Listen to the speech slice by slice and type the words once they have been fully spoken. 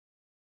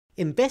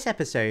In this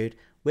episode,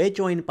 we're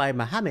joined by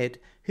Mohamed,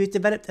 who's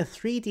developed a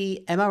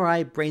 3D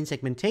MRI brain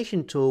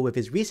segmentation tool with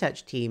his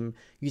research team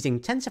using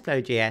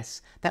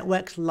TensorFlow.js that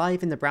works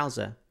live in the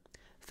browser.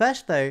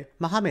 First though,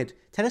 Mohamed,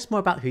 tell us more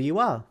about who you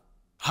are.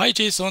 Hi,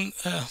 Jason.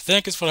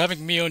 Thanks for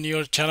having me on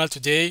your channel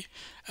today.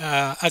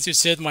 As you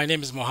said, my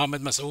name is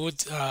Mohamed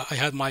Masoud. I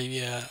had my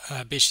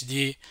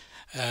PhD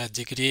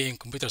degree in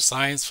computer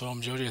science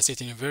from Georgia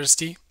State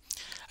University,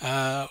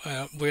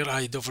 where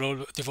I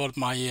developed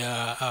my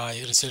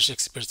research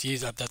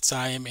expertise at that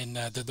time in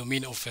the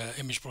domain of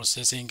image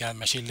processing and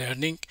machine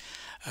learning.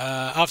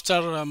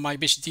 After my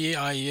PhD,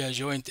 I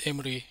joined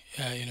Emory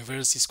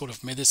University School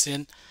of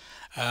Medicine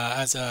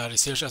as a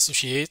research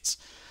associate.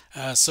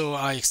 So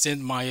I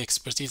extend my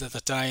expertise at the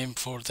time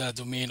for the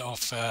domain of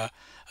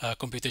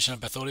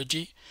computational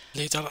pathology.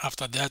 Later,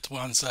 after that,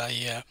 once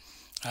I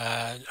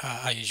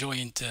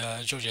joined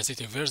Georgia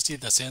State University,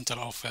 the Center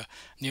of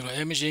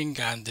Neuroimaging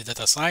and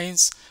Data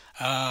Science.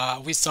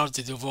 We started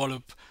to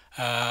develop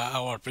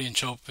our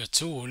BrainShop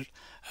tool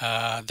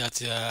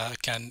that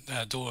can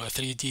do a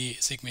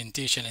 3D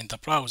segmentation in the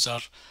browser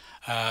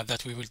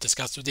that we will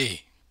discuss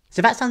today.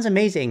 So that sounds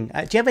amazing.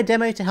 Do you have a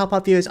demo to help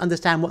our viewers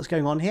understand what's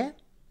going on here?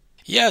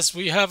 Yes,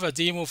 we have a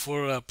demo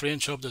for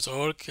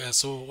brainshop.org.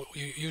 So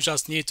you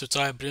just need to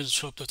type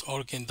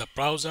brainshop.org in the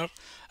browser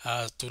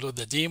to load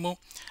the demo.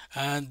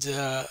 And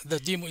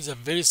the demo is a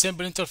very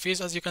simple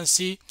interface, as you can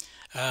see.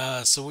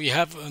 So we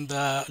have on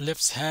the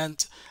left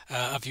hand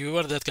a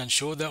viewer that can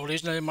show the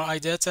original MRI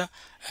data,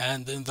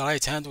 and in the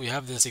right hand we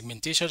have the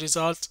segmentation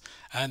result.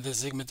 And the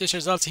segmentation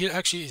result here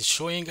actually is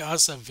showing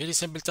us a very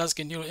simple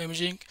task in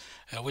neuroimaging,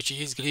 which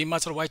is gray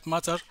matter, white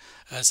matter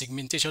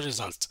segmentation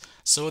result.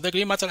 So the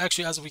gray matter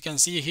actually, as we can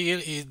see here,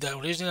 is the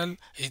original,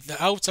 is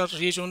the outer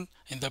region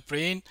in the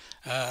brain,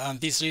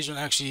 and this region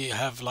actually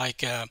have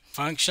like a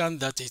function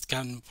that it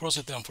can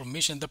process the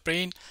information in the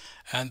brain.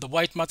 And the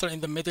white matter in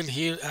the middle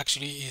here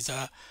actually is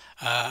a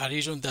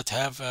region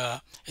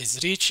that is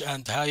rich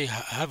and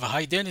have a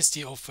high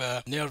density of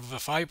nerve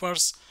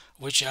fibers,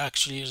 which are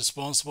actually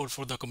responsible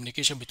for the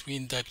communication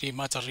between the gray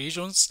matter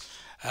regions.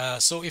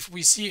 So if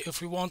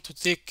we want to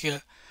take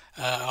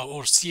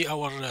or see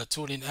our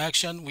tool in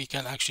action, we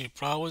can actually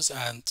browse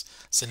and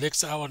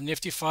select our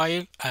Nifty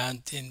file,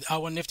 and in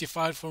our Nifty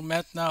file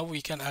format now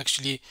we can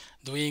actually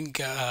doing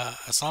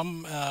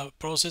some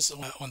process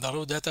on the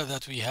raw data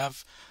that we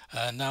have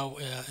now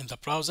in the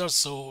browser.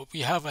 So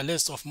we have a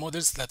list of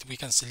models that we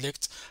can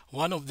select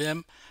one of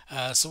them.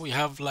 So we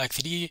have like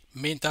three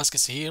main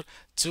tasks here: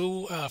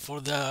 two for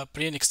the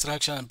brain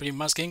extraction and brain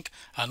masking,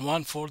 and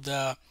one for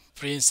the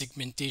brain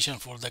segmentation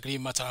for the gray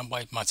matter and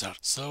white matter.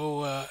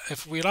 So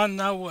if we run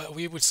now,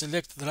 we will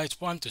select the right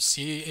one to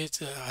see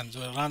it and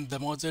run the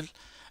model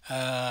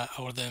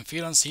or the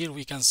inference. Here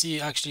we can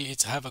see actually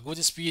it have a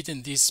good speed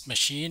in this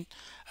machine,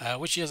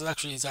 which is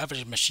actually its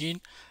average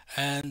machine.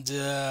 And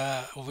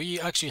we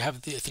actually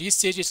have the three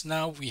stages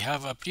now. We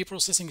have a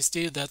pre-processing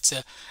stage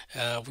that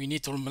we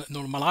need to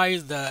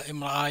normalize the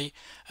MRI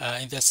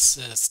in this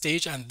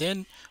stage, and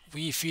then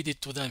we feed it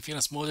to the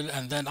inference model.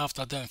 And then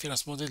after the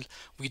inference model,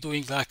 we're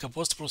doing like a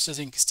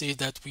post-processing stage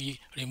that we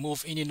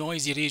remove any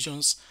noisy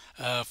regions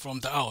from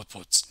the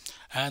outputs.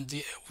 And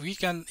we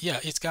can,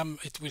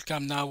 it will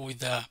come now with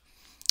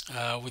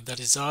the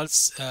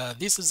results.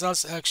 These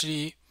results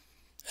actually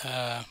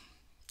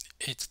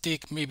it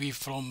take maybe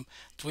from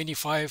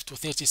 25 to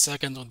 30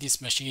 seconds on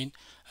this machine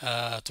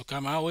to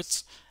come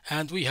out.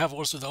 And we have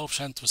also the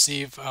option to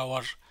save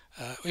our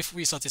if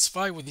we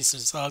satisfy with this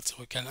result,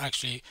 we can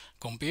actually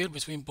compare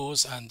between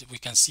both, and we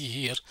can see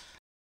here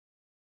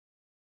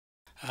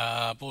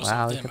both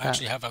Wow, of look them at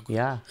actually that. have a good,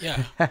 Yeah.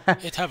 yeah,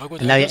 it have a good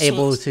And now you're accuracy.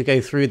 able to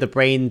go through the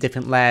brain,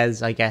 different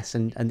layers, I guess,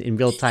 and in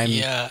real time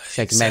Yeah,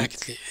 segment.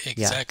 exactly, Yeah,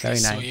 exactly. very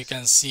So you nice.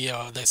 can see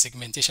the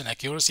segmentation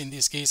accuracy in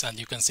this case, and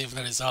you can save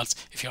the results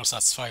if you're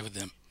satisfied with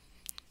them.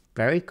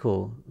 Very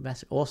cool.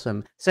 That's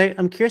awesome. So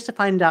I'm curious to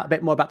find out a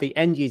bit more about the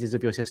end users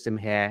of your system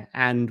here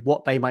and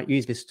what they might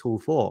use this tool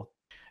for.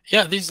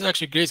 Yeah, this is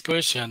actually a great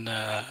question,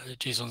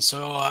 Jason.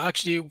 So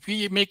actually,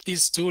 we make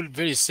this tool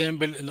very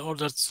simple in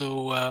order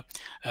to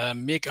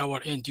make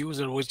our end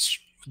user,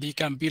 which they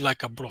can be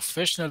like a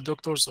professional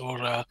doctors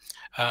or a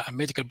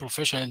medical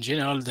professional in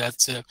general,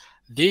 that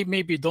they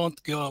maybe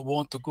don't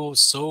want to go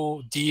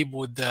so deep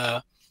with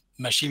the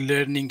machine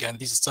learning and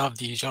this stuff.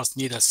 They just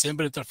need a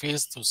simple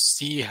interface to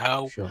see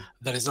how Sure.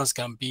 the results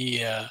can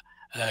be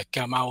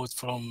come out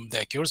from the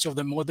accuracy of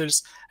the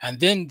models, and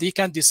then they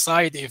can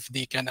decide if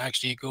they can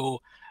actually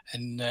go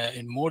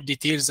in more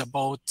details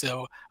about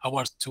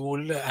our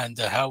tool and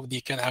how they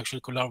can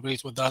actually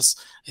collaborate with us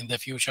in the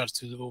future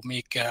to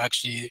make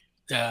actually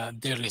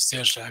their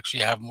research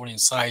actually have more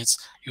insights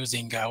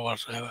using our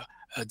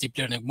deep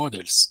learning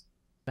models.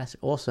 That's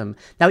awesome.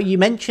 Now, you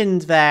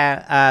mentioned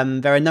there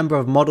are a number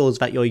of models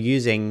that you're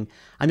using.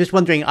 I'm just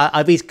wondering,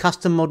 are these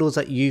custom models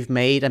that you've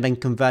made and then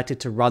converted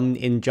to run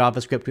in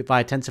JavaScript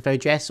via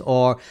TensorFlow.js,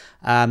 or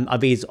are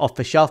these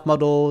off-the-shelf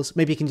models?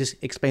 Maybe you can just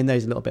explain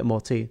those a little bit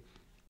more too.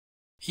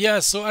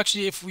 Yeah, so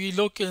actually, if we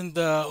look in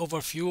the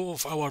overview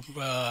of our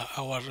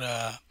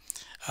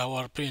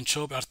our print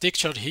shop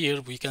architecture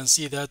here, we can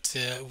see that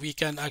we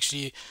can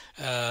actually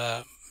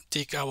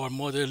take our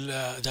model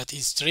that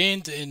is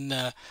trained in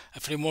a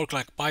framework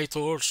like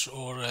PyTorch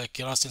or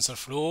Keras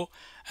TensorFlow,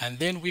 and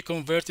then we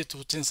convert it to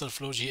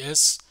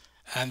TensorFlow.js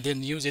and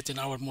then use it in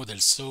our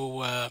models.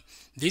 So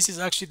this is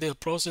actually the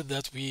process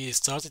that we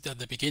started at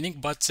the beginning,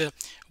 but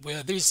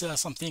there is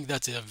something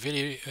that is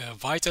very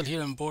vital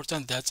here,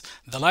 important, that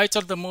the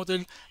lighter the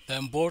model, the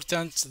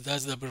important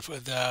that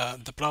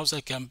the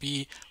browser can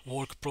be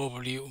work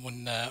properly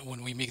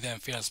when we make the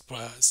inference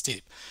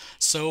step.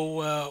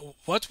 So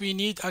what we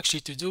need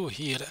actually to do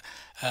here,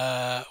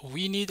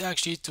 we need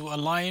actually to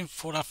align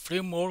for a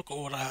framework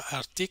or a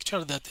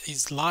architecture that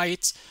is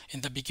light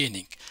in the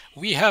beginning.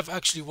 We have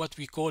actually what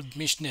we call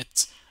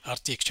meshnet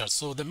architecture.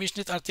 So the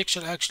meshnet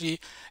architecture actually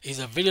is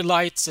a very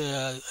light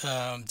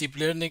deep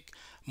learning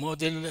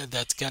model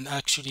that can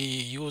actually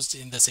used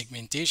in the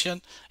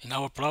segmentation in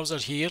our browser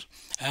here,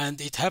 and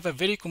it have a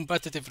very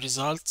competitive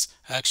results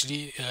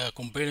actually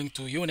comparing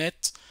to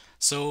unit.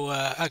 So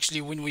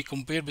actually when we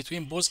compare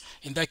between both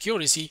in the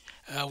accuracy,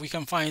 we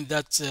can find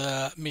that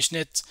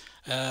meshnet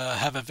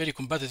have a very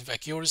competitive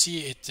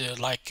accuracy. It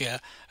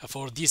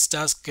for this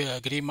task,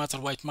 gray matter,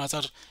 white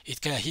matter,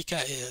 it can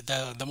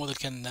the model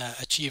can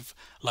achieve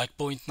like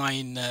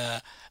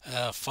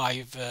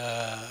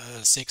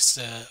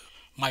 0.956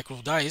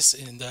 micro dice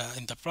in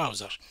the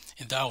browser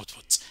in the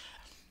output.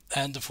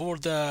 And for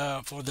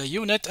the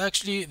unit,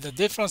 actually the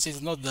difference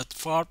is not that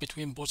far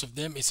between both of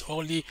them. It's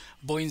only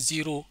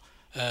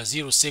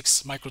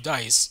 0.006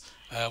 microdice,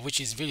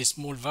 which is very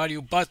small value.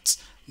 But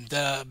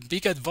the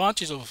big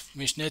advantage of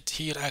meshnet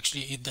here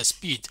actually is the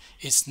speed.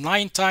 It's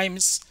 9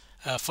 times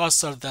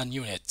faster than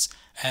unit,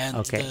 and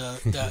Okay.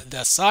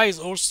 the size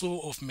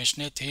also of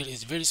meshnet here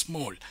is very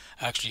small.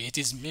 Actually, it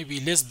is maybe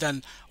less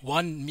than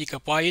 1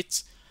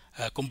 megabyte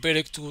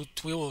compared to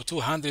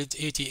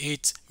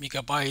 288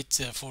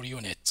 megabyte for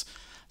unit.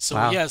 So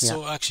Wow. yeah, Yeah.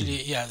 so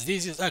actually, yeah,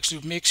 this is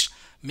actually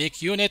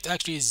make unit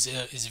actually is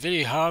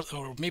very hard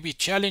or maybe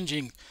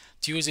challenging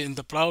to use it in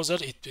the browser.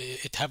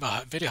 It have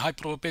a very high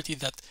probability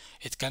that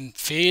it can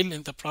fail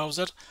in the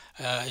browser.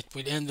 It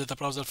will end the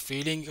browser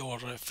failing or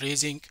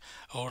freezing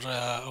or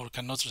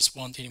cannot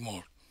respond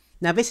anymore.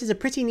 Now, this is a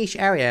pretty niche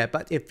area,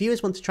 but if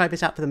viewers want to try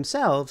this out for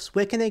themselves,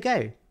 where can they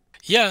go?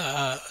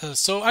 Yeah,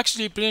 so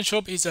actually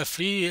PrintShop is a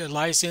free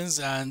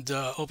license and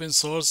open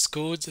source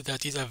code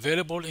that is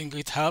available in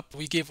GitHub.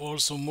 We give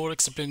also more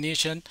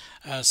explanation.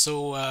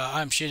 So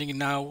I'm sharing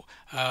now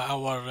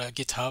our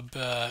GitHub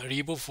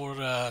repo for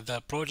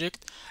the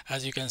project.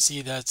 As you can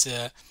see that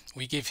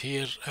we give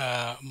here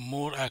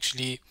more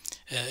actually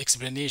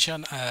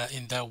explanation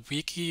in the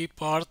wiki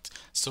part.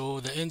 So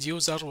the end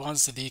user,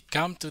 once they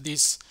come to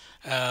this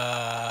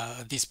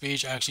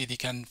page, actually they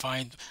can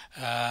find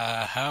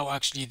how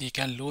actually they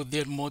can load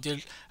their model,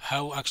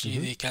 how actually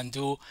they can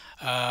do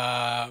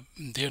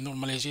their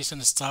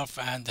normalization stuff,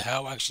 and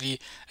how actually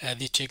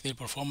they check their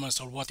performance,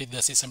 or what is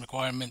the system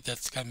requirement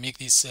that can make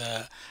this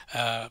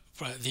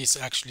this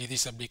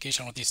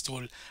application or this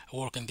tool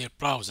work in their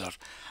browser.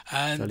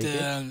 And Jolly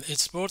good.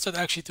 it's important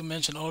actually to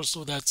mention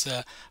also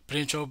that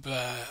PrintJob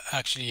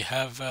actually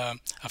have a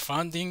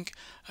funding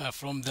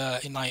from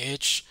the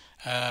NIH.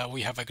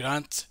 We have a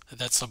grant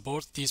that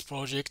supports these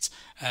projects,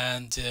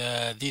 and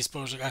these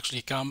projects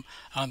actually come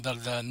under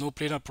the No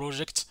Brainer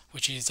project,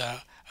 which is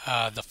the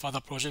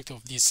father project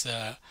of this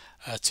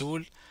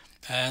tool.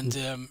 And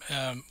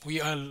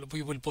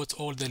we will put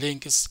all the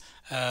links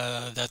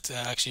that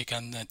actually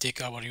can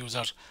take our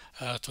user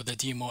to the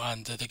demo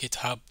and the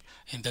GitHub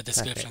in the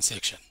description Perfect.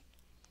 section.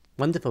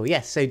 Wonderful.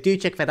 Yes. So do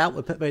check that out.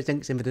 We'll put those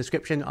links in the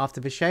description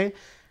after the show,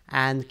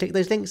 and click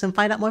those links and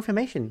find out more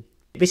information.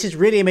 This is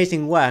really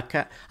amazing work.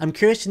 I'm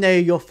curious to know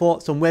your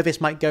thoughts on where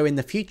this might go in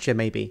the future,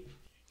 maybe.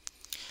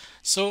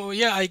 So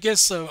yeah, I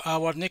guess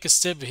our next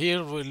step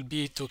here will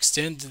be to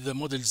extend the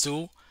model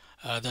zoo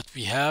that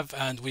we have,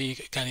 and we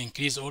can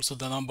increase also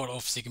the number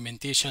of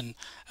segmentation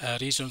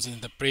regions in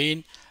the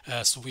brain.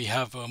 So we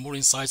have more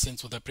insights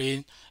into the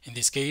brain in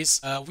this case.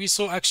 We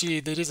saw actually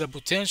there is a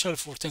potential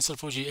for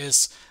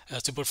TensorFlow.js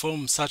to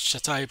perform such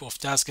a type of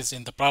tasks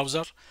in the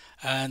browser,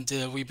 and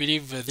we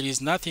believe there is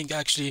nothing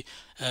actually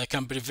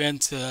can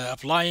prevent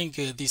applying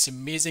this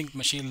amazing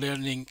machine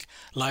learning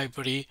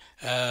library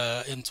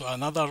into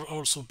another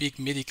also big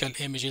medical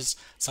images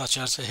such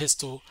as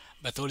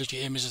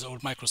histopathology images or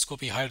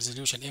microscopy high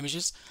resolution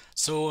images.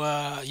 So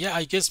yeah,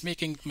 I guess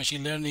making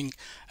machine learning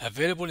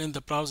available in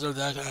the browser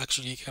that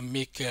actually can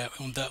make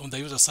on the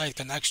user side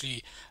can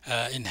actually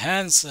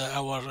enhance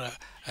our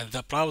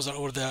the browser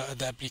or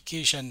the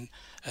application,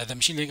 the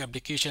machine learning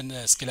application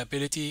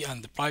scalability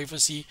and the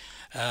privacy,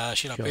 Sure.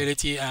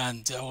 shareability,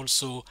 and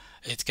also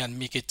it can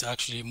make it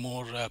actually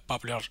more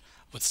popular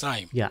with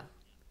time. Yeah.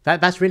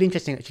 That's really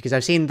interesting actually, because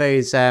I've seen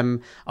those.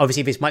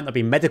 Obviously, this might not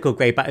be medical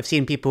grade, but I've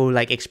seen people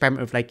like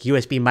experiment with like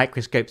USB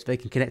microscopes they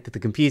can connect to the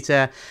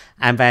computer,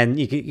 and then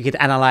you could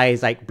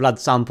analyze like blood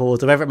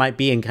samples or whatever it might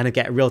be, and kind of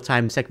get real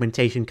time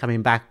segmentation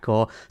coming back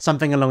or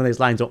something along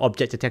those lines, or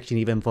object detection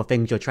even for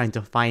things you're trying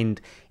to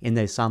find in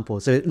those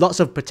samples. So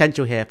lots of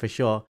potential here for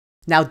sure.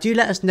 Now, do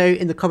let us know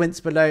in the comments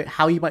below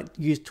how you might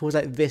use tools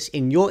like this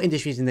in your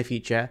industries in the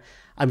future.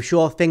 I'm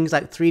sure things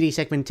like 3D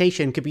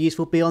segmentation could be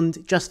useful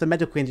beyond just the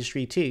medical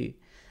industry too.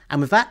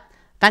 And with that,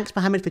 thanks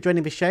Mohamed for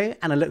joining the show,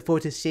 and I look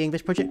forward to seeing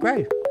this project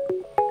grow.